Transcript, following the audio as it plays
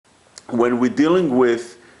when we're dealing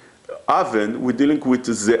with oven, we're dealing with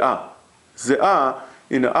ze'ah. Ze'ah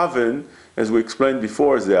in the oven, as we explained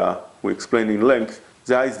before, ze'ah, we explained in length,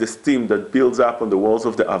 ze'ah is the steam that builds up on the walls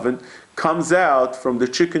of the oven, comes out from the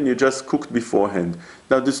chicken you just cooked beforehand.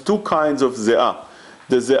 Now there's two kinds of ze'ah.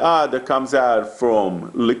 The ze'ah that comes out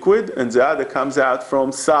from liquid and ze'ah that comes out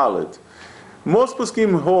from solid. Most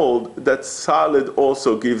poskim hold that solid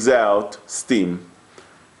also gives out steam.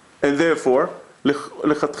 And therefore,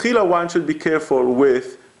 lechatchila one should be careful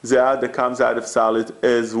with ze'ah that comes out of solid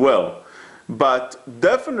as well. But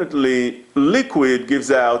definitely liquid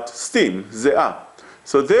gives out steam, ze'ah.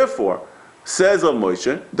 So therefore, says Al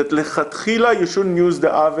Moshe, that lechatchila you shouldn't use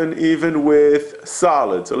the oven even with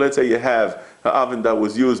solid. So let's say you have an oven that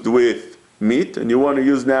was used with meat, and you want to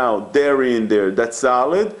use now dairy in there, that's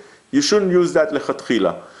solid, you shouldn't use that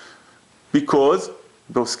lechatchila. Because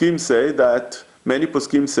poskim say that, many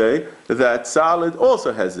poskim say that solid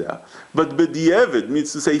also has ze'ah. But b'di'evid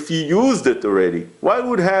means to say if you used it already. What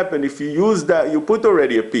would happen if you use that, you put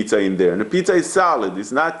already a pizza in there, and the pizza is solid,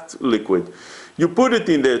 it's not liquid. You put it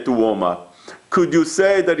in there to warm up. Could you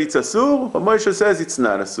say that it's asur? Moshe says it's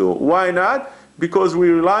not asur. Why not? Because we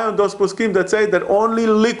rely on those poskim that say that only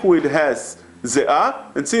liquid has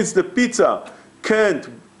ze'ah, and since the pizza can't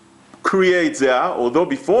create ze'ah, although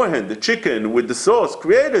beforehand the chicken with the sauce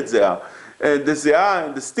created ze'ah, and the ze'ah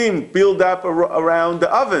and the steam build up around the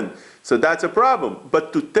oven. So that's a problem.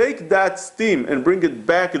 But to take that steam and bring it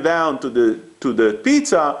back down to the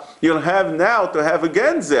pizza, you'll have now to have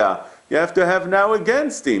again ze'ah. You have to have now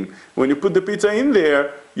again steam. When you put the pizza in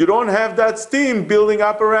there, you don't have that steam building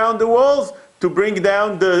up around the walls to bring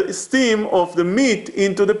down the steam of the meat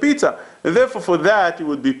into the pizza. And therefore for that it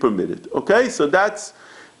would be permitted. Okay, so that's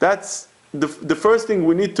the first thing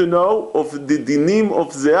we need to know of the dinim of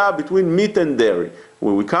ze'ah between meat and dairy.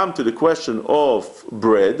 When we come to the question of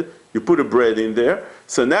bread, you put a bread in there.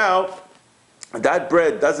 So now that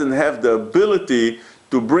bread doesn't have the ability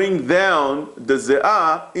to bring down the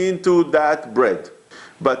ze'ah into that bread.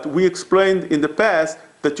 But we explained in the past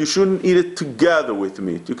that you shouldn't eat it together with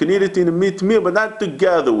meat. You can eat it in a meat meal, but not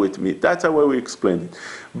together with meat. That's how we explained it.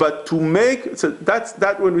 But to make, so that's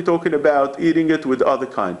when we're talking about eating it with other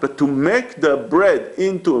kind. But to make the bread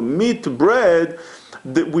into a meat bread,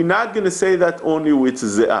 we're not going to say that only with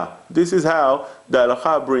ze'ah. This is how the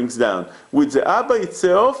halakha brings down. With ze'ah by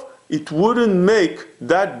itself, it wouldn't make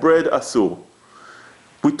that bread asur.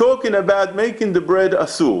 We're talking about making the bread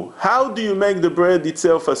asur. How do you make the bread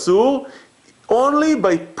itself asur? Only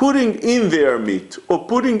by putting in their meat or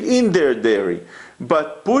putting in their dairy.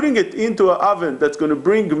 But putting it into an oven that's going to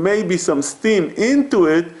bring maybe some steam into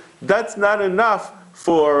it, that's not enough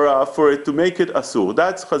for it to make it asur.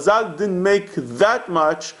 Chazal didn't make that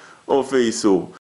much of a isur.